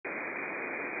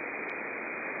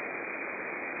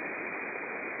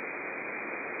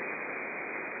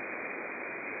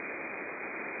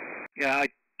Yeah, I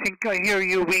think I hear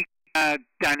you weak,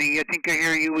 Danny. I think I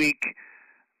hear you weak.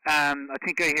 I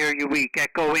think I hear you weak.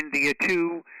 Echo India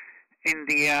 2,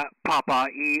 India Papa,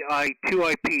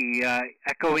 EI2IP.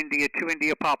 Echo India 2,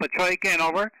 India Papa. Try again,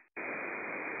 over.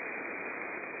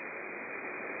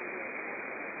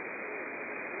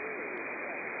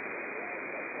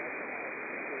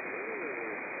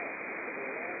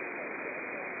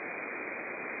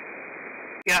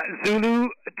 Yeah, Zulu,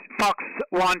 Fox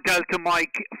 1 Delta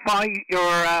Mike, 5,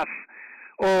 your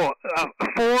 4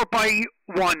 by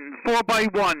 1, 4 by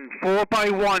 1, 4 by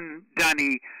 1,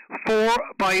 Danny, 4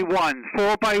 by 1,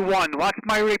 4 by 1, what's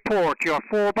my report? You're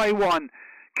 4 by 1,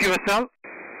 QSL?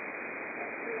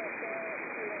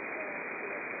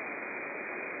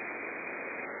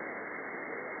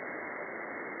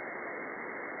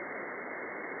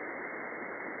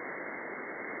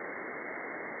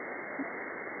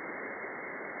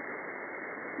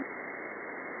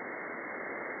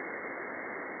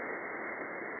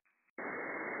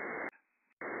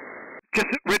 Just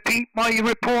repeat my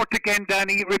report again,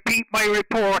 Danny. Repeat my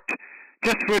report.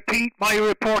 Just repeat my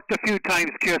report a few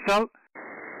times, QSL.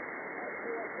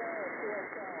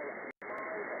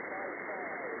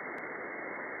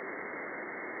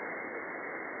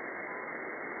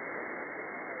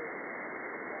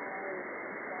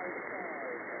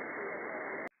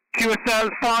 QSL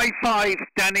 55,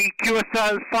 Danny.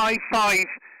 QSL 55.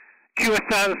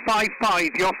 QSL 55.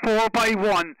 You're 4 by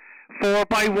 1. 4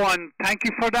 by 1. Thank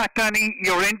you for that, Danny.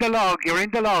 You're in the log. You're in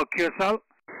the log, QSL.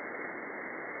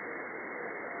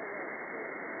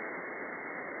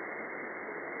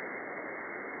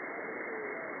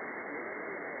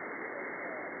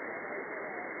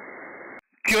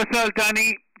 QSL,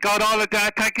 Danny. Got all of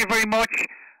that. Thank you very much.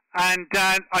 And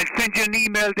I'll send you an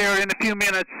email there in a few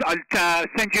minutes. I'll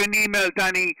send you an email,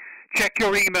 Danny. Check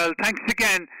your email. Thanks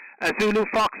again. Zulu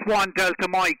Fox 1 Delta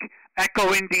Mike.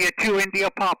 Echo India 2 India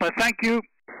Papa. Thank you.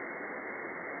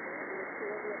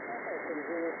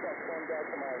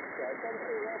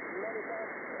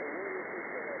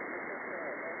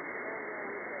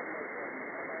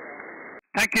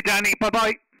 Thank you, Danny.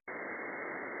 Bye-bye.